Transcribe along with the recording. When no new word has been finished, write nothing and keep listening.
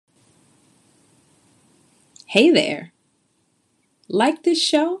Hey there! Like this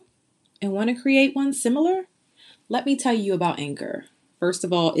show and want to create one similar? Let me tell you about Anchor. First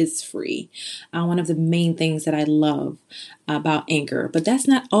of all, it's free. One of the main things that I love about Anchor, but that's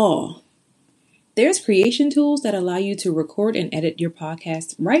not all. There's creation tools that allow you to record and edit your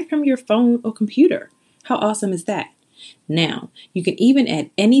podcast right from your phone or computer. How awesome is that? Now, you can even add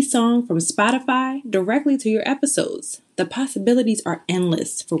any song from Spotify directly to your episodes. The possibilities are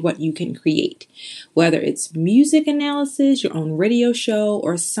endless for what you can create. Whether it's music analysis, your own radio show,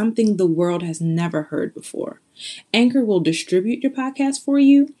 or something the world has never heard before, Anchor will distribute your podcast for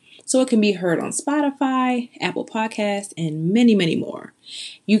you so it can be heard on Spotify, Apple Podcasts, and many, many more.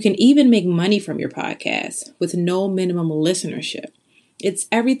 You can even make money from your podcast with no minimum listenership. It's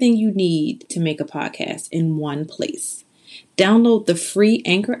everything you need to make a podcast in one place. Download the free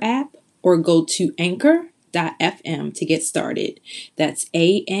Anchor app or go to anchor.fm to get started. That's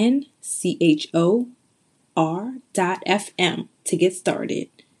ANCHOR.FM to get started.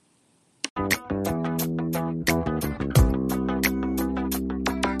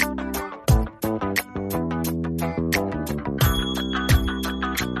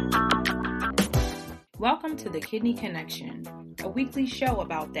 Welcome to the Kidney Connection, a weekly show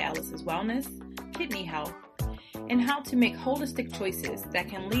about Dallas's wellness, kidney health, and how to make holistic choices that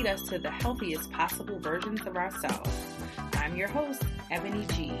can lead us to the healthiest possible versions of ourselves. I'm your host, Ebony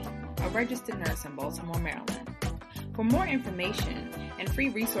G., a registered nurse in Baltimore, Maryland. For more information and free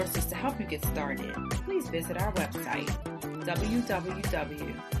resources to help you get started, please visit our website,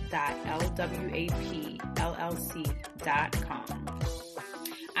 www.lwapllc.com.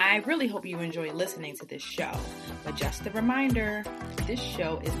 I really hope you enjoy listening to this show, but just a reminder, this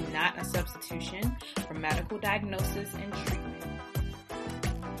show is not a substitution for medical diagnosis and treatment.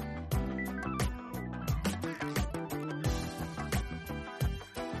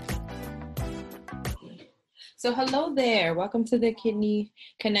 So hello there, welcome to the Kidney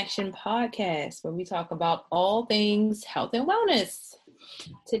Connection podcast, where we talk about all things health and wellness.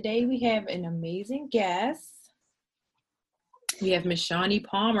 Today we have an amazing guest. We have Miss Shani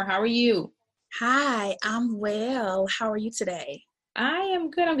Palmer. How are you? Hi, I'm well. How are you today? I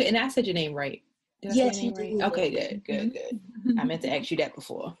am good. I'm good. And I said your name right. Did yes, you did. Right? Okay, good. I meant to ask you that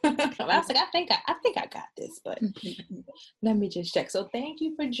before. I was like, I think I got this, but let me just check. So thank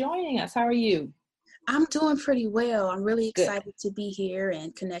you for joining us. How are you? I'm doing pretty well. I'm really excited to be here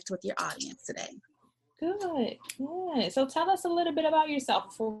and connect with your audience today. Good. So tell us a little bit about yourself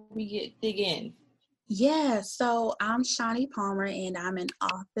before we dig in. Yeah, so I'm Shani Palmer, and I'm an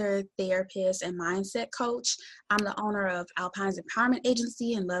author, therapist, and mindset coach. I'm the owner of Alpine's Empowerment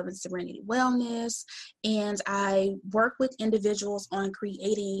Agency and Love and Serenity Wellness, and I work with individuals on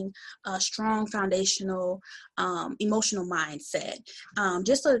creating a strong foundational emotional mindset,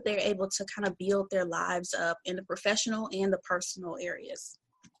 just so that they're able to kind of build their lives up in the professional and the personal areas.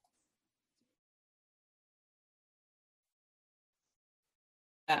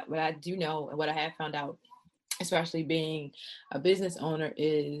 What I do know and what I have found out, especially being a business owner,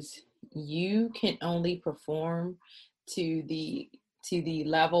 is you can only perform to the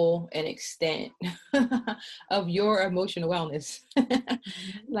level and extent of your emotional wellness.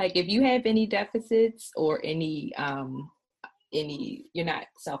 Like if you have any deficits or any you're not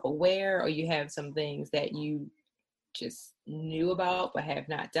self-aware, or you have some things that you just knew about but have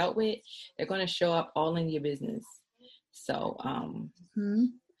not dealt with, they're going to show up all in your business. So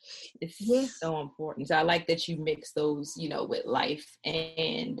it's so important. So I like that you mix those, with life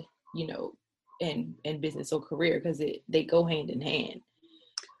and, and business or career, because they go hand in hand.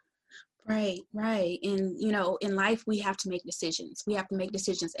 Right. And, in life, we have to make decisions. We have to make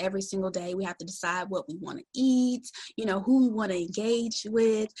decisions every single day. We have to decide what we want to eat, who we want to engage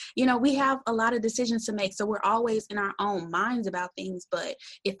with. We have a lot of decisions to make. So we're always in our own minds about things. But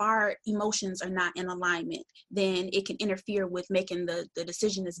if our emotions are not in alignment, then it can interfere with making the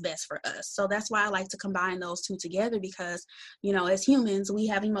decision that's best for us. So that's why I like to combine those two together, because, as humans, we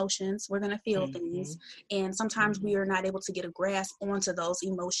have emotions. We're going to feel things. And sometimes we are not able to get a grasp onto those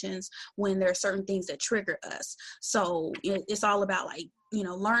emotions when there are certain things that trigger us. So it's all about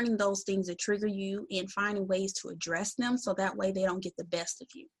learning those things that trigger you and finding ways to address them so that way they don't get the best of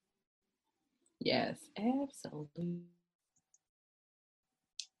you. Yes, absolutely.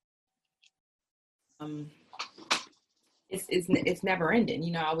 It's never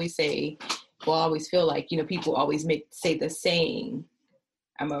ending. I always say, I always feel like, people always say the same,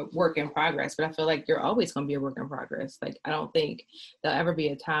 I'm a work in progress, but I feel like you're always going to be a work in progress. Like, I don't think there'll ever be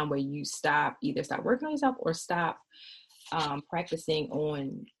a time where you either stop working on yourself or stop practicing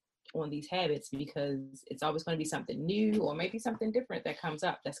on these habits, because it's always going to be something new or maybe something different that comes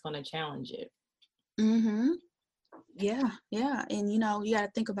up that's going to challenge it. Mm-hmm. Yeah. And you know, you got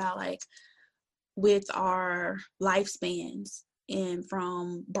to think about like with our lifespans and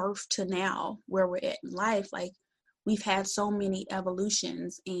from birth to now where we're at in life, like we've had so many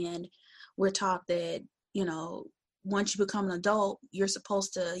evolutions, and we're taught that, you know, once you become an adult, you're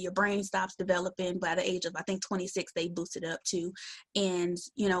supposed to, your brain stops developing by the age of, I think 26, they boosted it up to. And,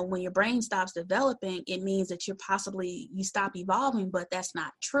 you know, when your brain stops developing, it means that you stop evolving, but that's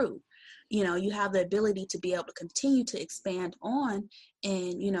not true. You know, you have the ability to be able to continue to expand on,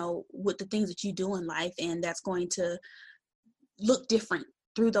 and you know, with the things that you do in life, and that's going to look different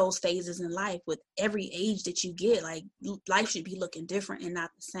through those phases in life. With every age that you get, like life should be looking different and not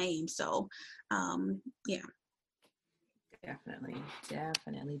the same. So yeah. Definitely.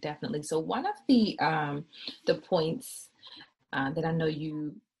 So one of the points that I know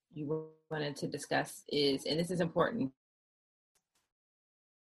you wanted to discuss is, and this is important,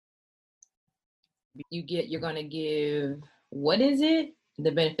 you're going to give, what is it,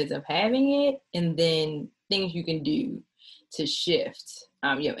 the benefits of having it, and then things you can do to shift.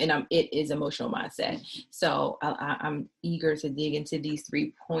 It is emotional mindset. So I'm eager to dig into these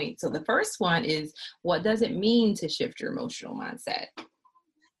 3 points. So the first one is, what does it mean to shift your emotional mindset?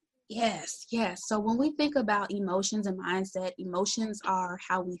 Yes. So when we think about emotions and mindset, emotions are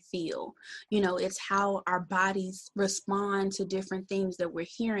how we feel. You know, it's how our bodies respond to different things that we're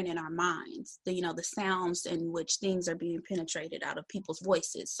hearing in our minds. You know, the sounds in which things are being penetrated out of people's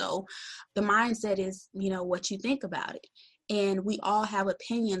voices. So the mindset is, you know, what you think about it. And we all have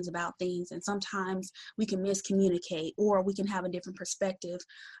opinions about things, and sometimes we can miscommunicate, or we can have a different perspective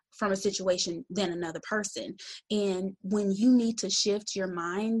from a situation than another person. And when you need to shift your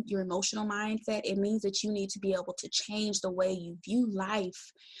mind, your emotional mindset, it means that you need to be able to change the way you view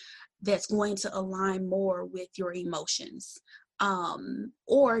life that's going to align more with your emotions.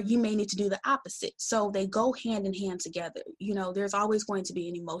 Or you may need to do the opposite. So they go hand in hand together. You know, there's always going to be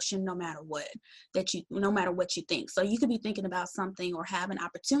an emotion no matter what, no matter what you think. So you could be thinking about something or have an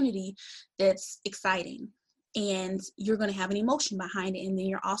opportunity that's exciting, and you're going to have an emotion behind it, and then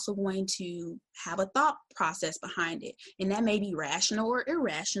you're also going to have a thought process behind it, and that may be rational or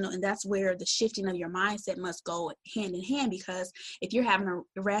irrational. And that's where the shifting of your mindset must go hand in hand, because if you're having an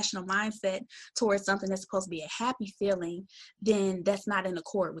irrational mindset towards something that's supposed to be a happy feeling, then that's not in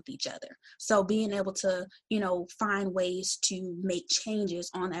accord with each other. So being able to, you know, find ways to make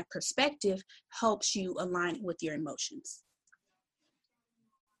changes on that perspective helps you align it with your emotions.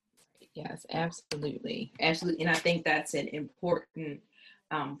 Yes, absolutely. Absolutely. And I think that's an important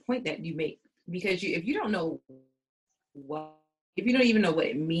point that you make, because if you don't know what, if you don't even know what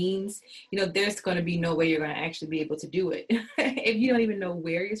it means, there's going to be no way you're going to actually be able to do it. If you don't even know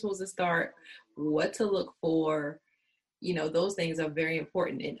where you're supposed to start, what to look for, those things are very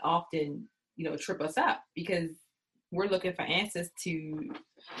important, and often, trip us up, because we're looking for answers to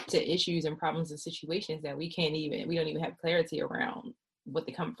issues and problems and situations that we don't even have clarity around what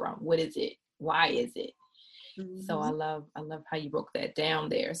they come from. What is it? Why is it? Mm-hmm. So I love how you broke that down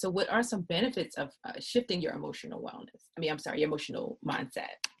there. So what are some benefits of shifting your emotional your emotional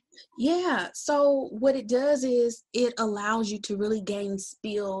mindset? Yeah. So what it does is it allows you to really gain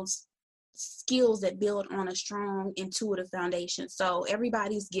skills that build on a strong intuitive foundation. So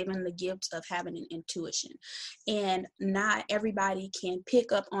everybody's given the gift of having an intuition, and not everybody can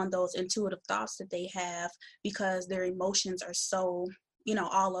pick up on those intuitive thoughts that they have, because their emotions are so,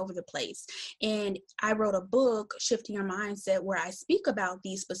 all over the place. And I wrote a book, Shifting Your Mindset, where I speak about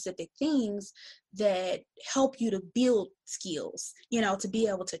these specific things that help you to build skills, to be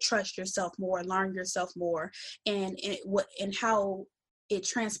able to trust yourself more, learn yourself more, and how it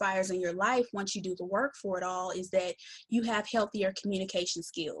transpires in your life once you do the work for it all, is that you have healthier communication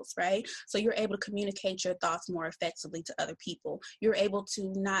skills, right? So you're able to communicate your thoughts more effectively to other people. You're able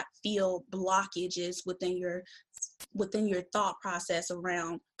to not feel blockages within your thought process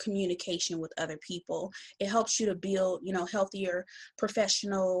around communication with other people. It helps you to build, healthier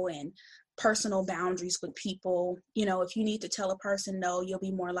professional and personal boundaries with people. If you need to tell a person no, you'll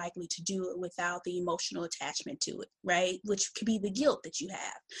be more likely to do it without the emotional attachment to it, right? Which could be the guilt that you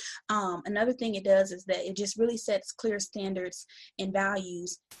have. Another thing it does is that it just really sets clear standards and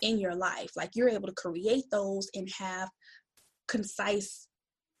values in your life. Like, you're able to create those and have concise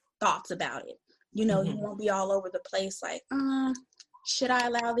thoughts about it. You won't be all over the place like, should I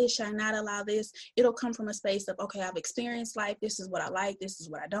allow this? Should I not allow this? It'll come from a space of, okay, I've experienced life. This is what I like. This is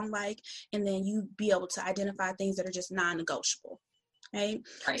what I don't like. And then you be able to identify things that are just non-negotiable, right?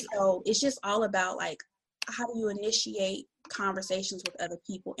 So it's just all about, like, how do you initiate conversations with other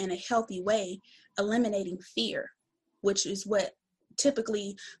people in a healthy way, eliminating fear, which is what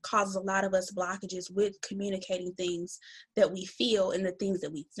typically causes a lot of us blockages with communicating things that we feel and the things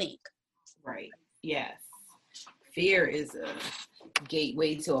that we think. Right. Yes. Fear is a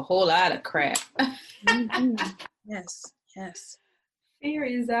gateway to a whole lot of crap. Mm-hmm. Yes. Yes. Fear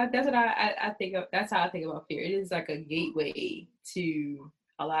is that's what I think of. That's how I think about fear. It is like a gateway to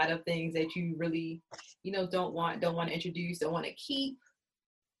a lot of things that you really, don't want to introduce, don't want to keep.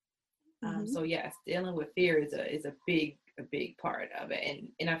 Mm-hmm. So yes, dealing with fear is a big part of it,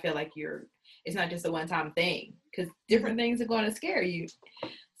 and I feel like it's not just a one time thing, because different Mm-hmm. things are going to scare you.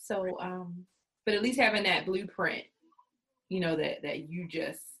 So but at least having that blueprint, that you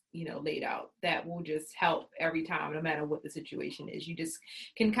just laid out, that will just help every time, no matter what the situation is. You just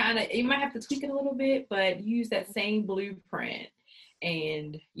can you might have to tweak it a little bit, but use that same blueprint,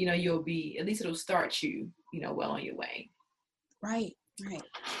 and you'll be, at least it'll start you well on your way. Right.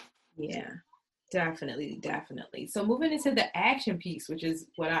 Yeah, definitely. So moving into the action piece, which is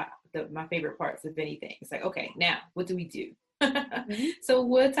what my favorite parts of anything. It's like, okay, now what do we do? Mm-hmm. So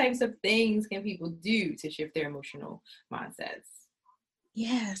what types of things can people do to shift their emotional mindsets?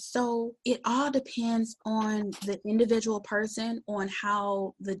 Yeah, so it all depends on the individual person, on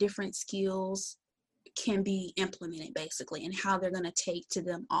how the different skills can be implemented, basically, and how they're going to take to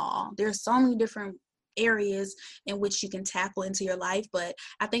them all. There's so many different areas in which you can tackle into your life, but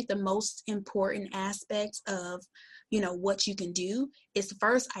I think the most important aspect of what you can do is to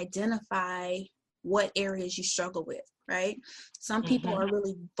first identify what areas you struggle with, right? Some people are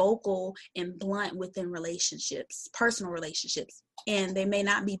really vocal and blunt within relationships, personal relationships, and they may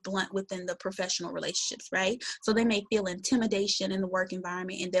not be blunt within the professional relationships, right? So they may feel intimidation in the work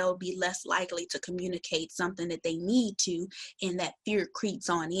environment, and they'll be less likely to communicate something that they need to, and that fear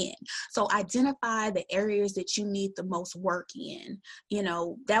creeps on in. So identify the areas that you need the most work in.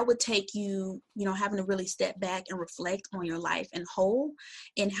 That would take you, having to really step back and reflect on your life and whole,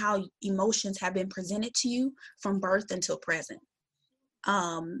 and how emotions have been presented to you from birth until present.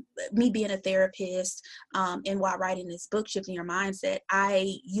 Me being a therapist, and while writing this book, Shifting Your Mindset,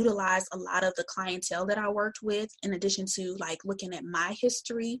 I utilized a lot of the clientele that I worked with, in addition to like looking at my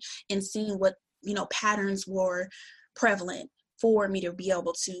history and seeing what patterns were prevalent, for me to be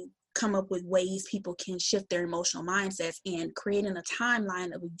able to come up with ways people can shift their emotional mindsets, and creating a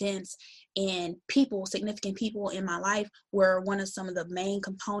timeline of events and people, significant people in my life, were one of some of the main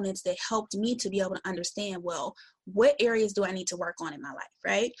components that helped me to be able to understand, well, what areas do I need to work on in my life,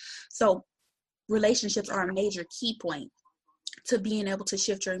 right? So relationships are a major key point to being able to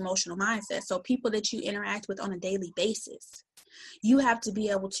shift your emotional mindset. So people that you interact with on a daily basis, you have to be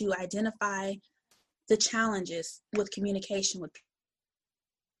able to identify the challenges with communication with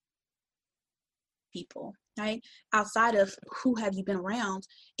people, right? Outside of who have you been around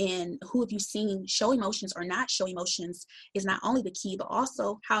and who have you seen show emotions or not show emotions is not only the key, but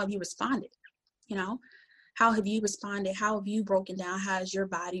also how have you responded? How have you responded? How have you broken down? How has your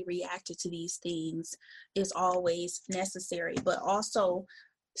body reacted to these things is always necessary. But also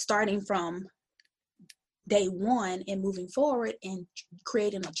starting from day one and moving forward, and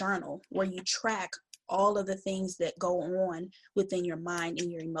creating a journal where you track all of the things that go on within your mind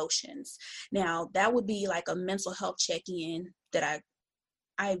and your emotions. Now, that would be like a mental health check-in that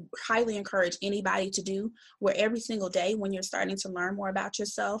I highly encourage anybody to do, where every single day when you're starting to learn more about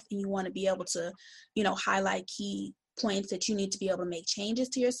yourself and you want to be able to, highlight key points that you need to be able to make changes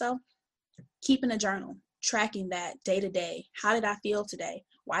to yourself, keeping a journal, tracking that day to day. How did I feel today?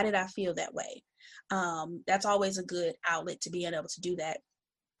 Why did I feel that way? That's always a good outlet to being able to do that.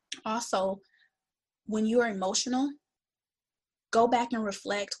 Also, when you're emotional, go back and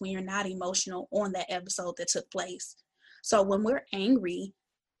reflect when you're not emotional on that episode that took place. So when we're angry,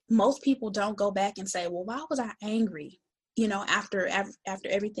 most people don't go back and say, well, why was I angry? After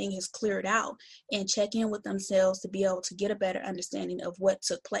everything has cleared out, and check in with themselves to be able to get a better understanding of what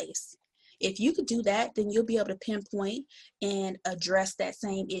took place. If you could do that, then you'll be able to pinpoint and address that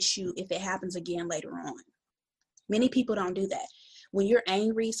same issue if it happens again later on. Many people don't do that. When you're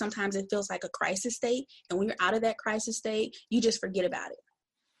angry, sometimes it feels like a crisis state. And when you're out of that crisis state, you just forget about it.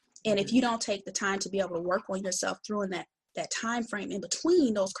 And if you don't take the time to be able to work on yourself through that time frame in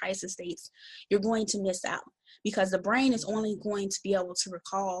between those crisis states, you're going to miss out, because the brain is only going to be able to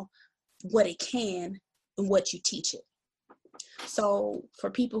recall what it can and what you teach it. So for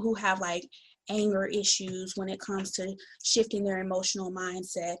people who have like anger issues when it comes to shifting their emotional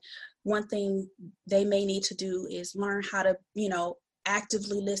mindset, one thing they may need to do is learn how to,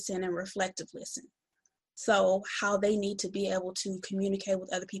 actively listen and reflective listen. So how they need to be able to communicate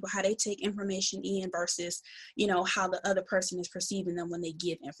with other people, how they take information in versus, how the other person is perceiving them when they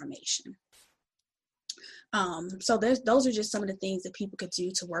give information. So those are just some of the things that people could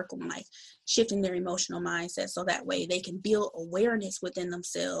do to work on like shifting their emotional mindset, so that way they can build awareness within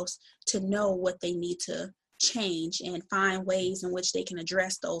themselves to know what they need to change and find ways in which they can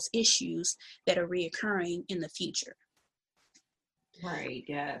address those issues that are reoccurring in the future. Right.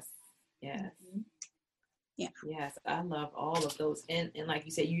 Yes. Yes. Mm-hmm. Yeah. Yes. I love all of those. And like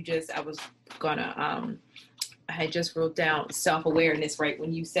you said, I had just wrote down self-awareness right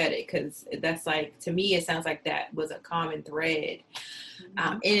when you said it, because that's like, to me, it sounds like that was a common thread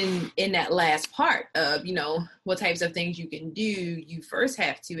in that last part of, what types of things you can do. You first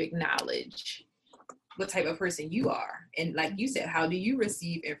have to acknowledge what type of person you are. And like you said, how do you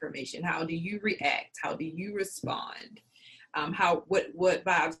receive information? How do you react? How do you respond? What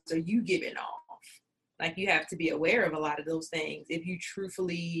vibes are you giving off? Like, you have to be aware of a lot of those things if you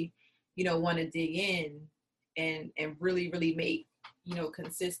truthfully, want to dig in and really, really make,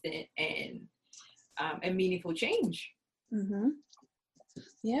 consistent and meaningful change. Mm-hmm.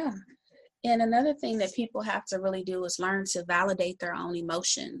 Yeah. And another thing that people have to really do is learn to validate their own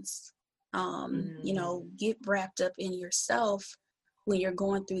emotions. Get wrapped up in yourself when you're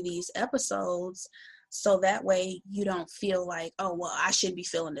going through these episodes, so that way you don't feel like, oh, well, I should be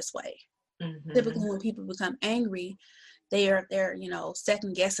feeling this way. Mm-hmm. Typically when people become angry, they're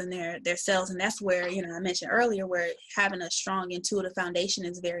second guessing their selves, and that's where I mentioned earlier where having a strong intuitive foundation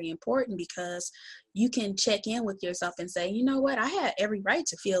is very important, because you can check in with yourself and say, you know what, I had every right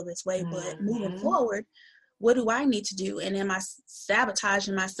to feel this way, but moving forward, what do I need to do? And am I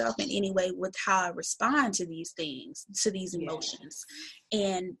sabotaging myself in any way with how I respond to these things, to these emotions?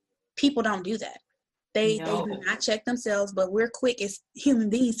 And people don't do that. They do not check themselves, but we're quick as human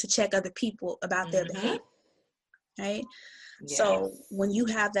beings to check other people about their behavior. Right? Yes. So when you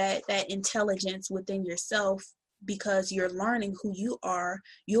have that intelligence within yourself, because you're learning who you are,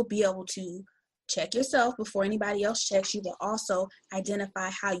 you'll be able to check yourself before anybody else checks you, but also identify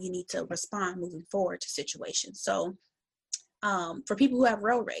how you need to respond moving forward to situations. So for people who have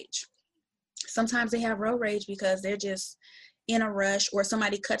road rage, sometimes they have road rage because they're just in a rush, or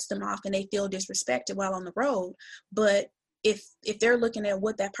somebody cuts them off and they feel disrespected while on the road. But if they're looking at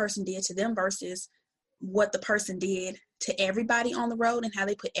what that person did to them versus what the person did to everybody on the road and how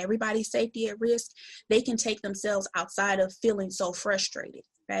they put everybody's safety at risk, they can take themselves outside of feeling so frustrated,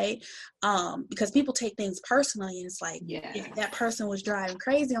 right? Because people take things personally, and it's like, if that person was driving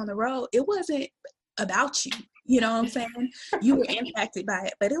crazy on the road, it wasn't about you. You know what I'm saying? You were impacted by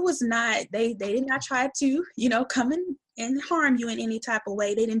it, but it was not, they did not try to, come in and harm you in any type of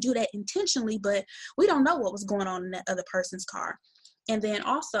way. They didn't do that intentionally, but we don't know what was going on in that other person's car. And then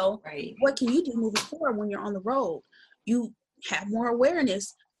also, what can you do moving forward when you're on the road? You have more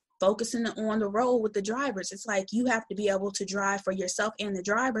awareness, focusing on the road with the drivers. It's like you have to be able to drive for yourself and the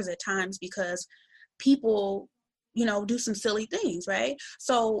drivers at times, because people, do some silly things, right?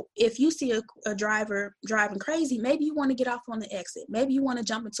 So if you see a driver driving crazy, maybe you want to get off on the exit. Maybe you want to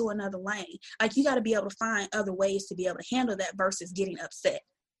jump into another lane. Like, you got to be able to find other ways to be able to handle that versus getting upset.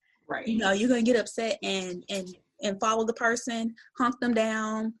 Right. You're going to get upset and follow the person, hunk them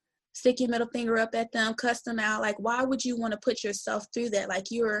down, stick your middle finger up at them, cuss them out. Like, why would you want to put yourself through that? Like,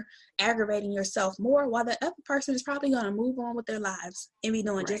 you're aggravating yourself more, while the other person is probably going to move on with their lives and be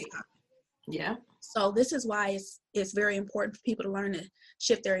doing just fine. Yeah. So this is why it's very important for people to learn to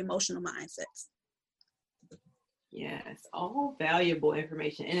shift their emotional mindsets. Yes, all valuable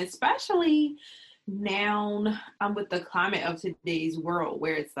information, and especially now with the climate of today's world,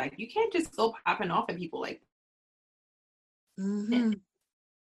 where it's like you can't just go popping off at people like. Mm-hmm.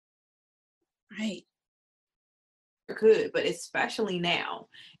 Right. Could, but especially now,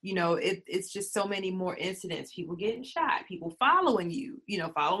 it's just so many more incidents, people getting shot, people following you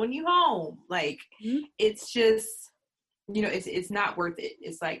home. Like, it's just, it's not worth it.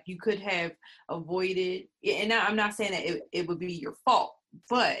 It's like you could have avoided, and I'm not saying that it would be your fault,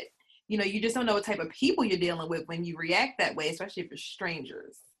 but you just don't know what type of people you're dealing with when you react that way, especially if you're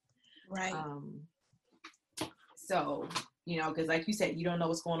strangers. Right. So, because like you said, you don't know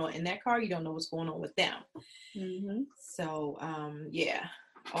what's going on in that car. You don't know what's going on with them. Mm-hmm. So,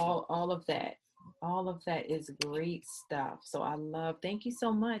 all of that is great stuff. So thank you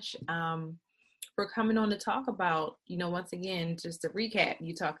so much for coming on to talk about, once again, just to recap,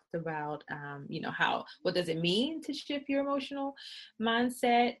 you talked about, what does it mean to shift your emotional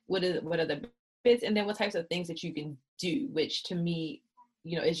mindset? What are the benefits, and then what types of things that you can do, which to me,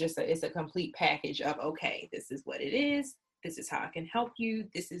 it's a complete package of, okay, this is what it is. This is how I can help you.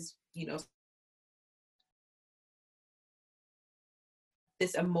 This is,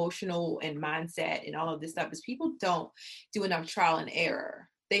 this emotional and mindset and all of this stuff, is people don't do enough trial and error.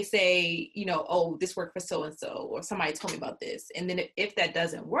 they say, you know, oh, this worked for so-and-so, or somebody told me about this. And then if that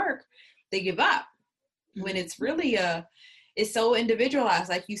doesn't work, they give up. When it's really it's so individualized.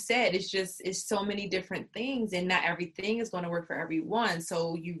 Like you said, it's so many different things, and not everything is going to work for everyone.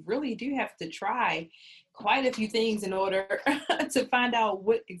 So you really do have to try quite a few things in order to find out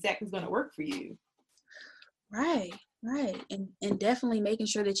what exactly is going to work for you. Right. And definitely making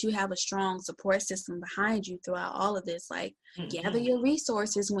sure that you have a strong support system behind you throughout all of this. Like, gather your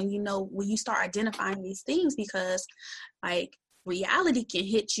resources when you start identifying these things, because like reality can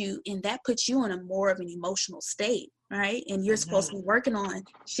hit you, and that puts you in a more of an emotional state, right? And you're supposed to be working on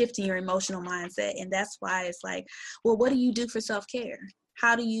shifting your emotional mindset. And that's why it's like, well, what do you do for self-care?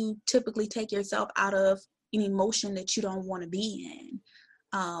 How do you typically take yourself out of an emotion that you don't want to be in?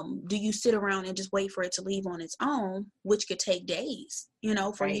 Do you sit around and just wait for it to leave on its own, which could take days,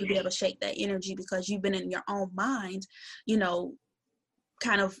 for you to be able to shake that energy, because you've been in your own mind,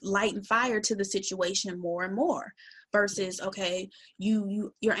 kind of lighting fire to the situation more and more, versus, okay,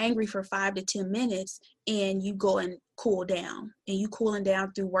 you're angry for 5 to 10 minutes and you go and cool down, and you cooling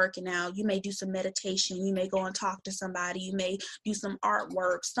down through working out. You may do some meditation, you may go and talk to somebody, you may do some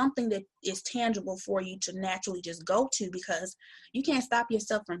artwork, something that is tangible for you to naturally just go to, because you can't stop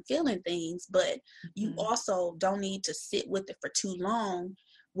yourself from feeling things, but you also don't need to sit with it for too long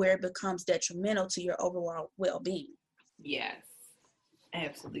where it becomes detrimental to your overall well-being. Yes.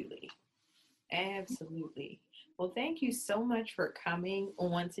 Absolutely. Well, thank you so much for coming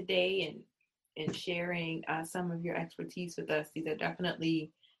on today and sharing some of your expertise with us. These are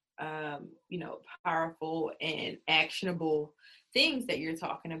definitely, powerful and actionable things that you're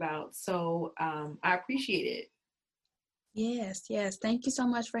talking about. So I appreciate it. Yes. Thank you so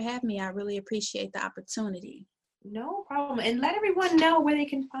much for having me. I really appreciate the opportunity. No problem. And let everyone know where they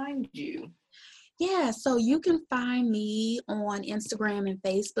can find you. Yeah, so you can find me on Instagram and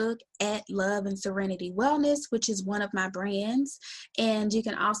Facebook at Love and Serenity Wellness, which is one of my brands. And you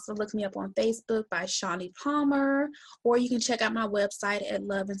can also look me up on Facebook by Shawnee Palmer, or you can check out my website at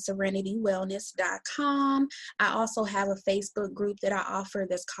loveandserenitywellness.com. I also have a Facebook group that I offer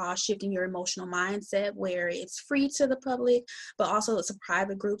that's called Shifting Your Emotional Mindset, where it's free to the public, but also it's a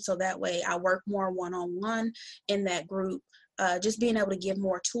private group. So that way I work more one-on-one in that group. Just being able to give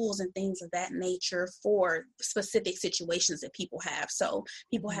more tools and things of that nature for specific situations that people have. So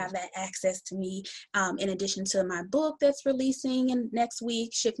people have that access to me, in addition to my book that's releasing in next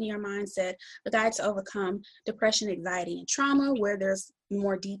week, Shifting Your Mindset, A Guide to Overcome Depression, Anxiety, and Trauma, where there's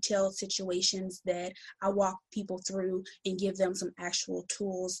more detailed situations that I walk people through and give them some actual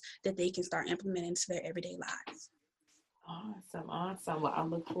tools that they can start implementing into their everyday lives. Awesome. Well, I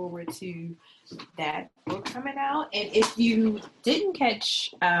look forward to that book coming out. And if you didn't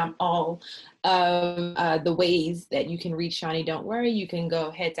catch all of the ways that you can reach Shawnee, don't worry. You can go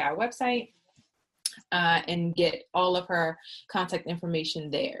head to our website and get all of her contact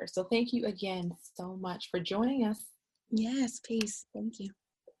information there. So thank you again so much for joining us. Yes, peace. Thank you.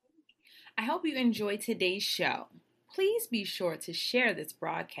 I hope you enjoyed today's show. Please be sure to share this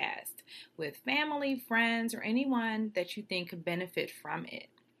broadcast with family, friends, or anyone that you think could benefit from it.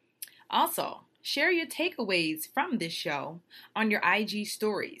 Also, share your takeaways from this show on your IG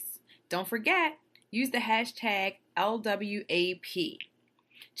stories. Don't forget, use the hashtag LWAP.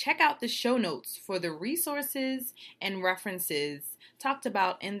 Check out the show notes for the resources and references talked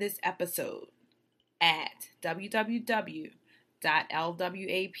about in this episode at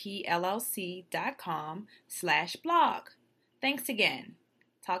www.lwapllc.com/blog. Thanks again.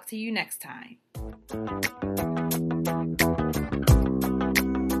 Talk to you next time.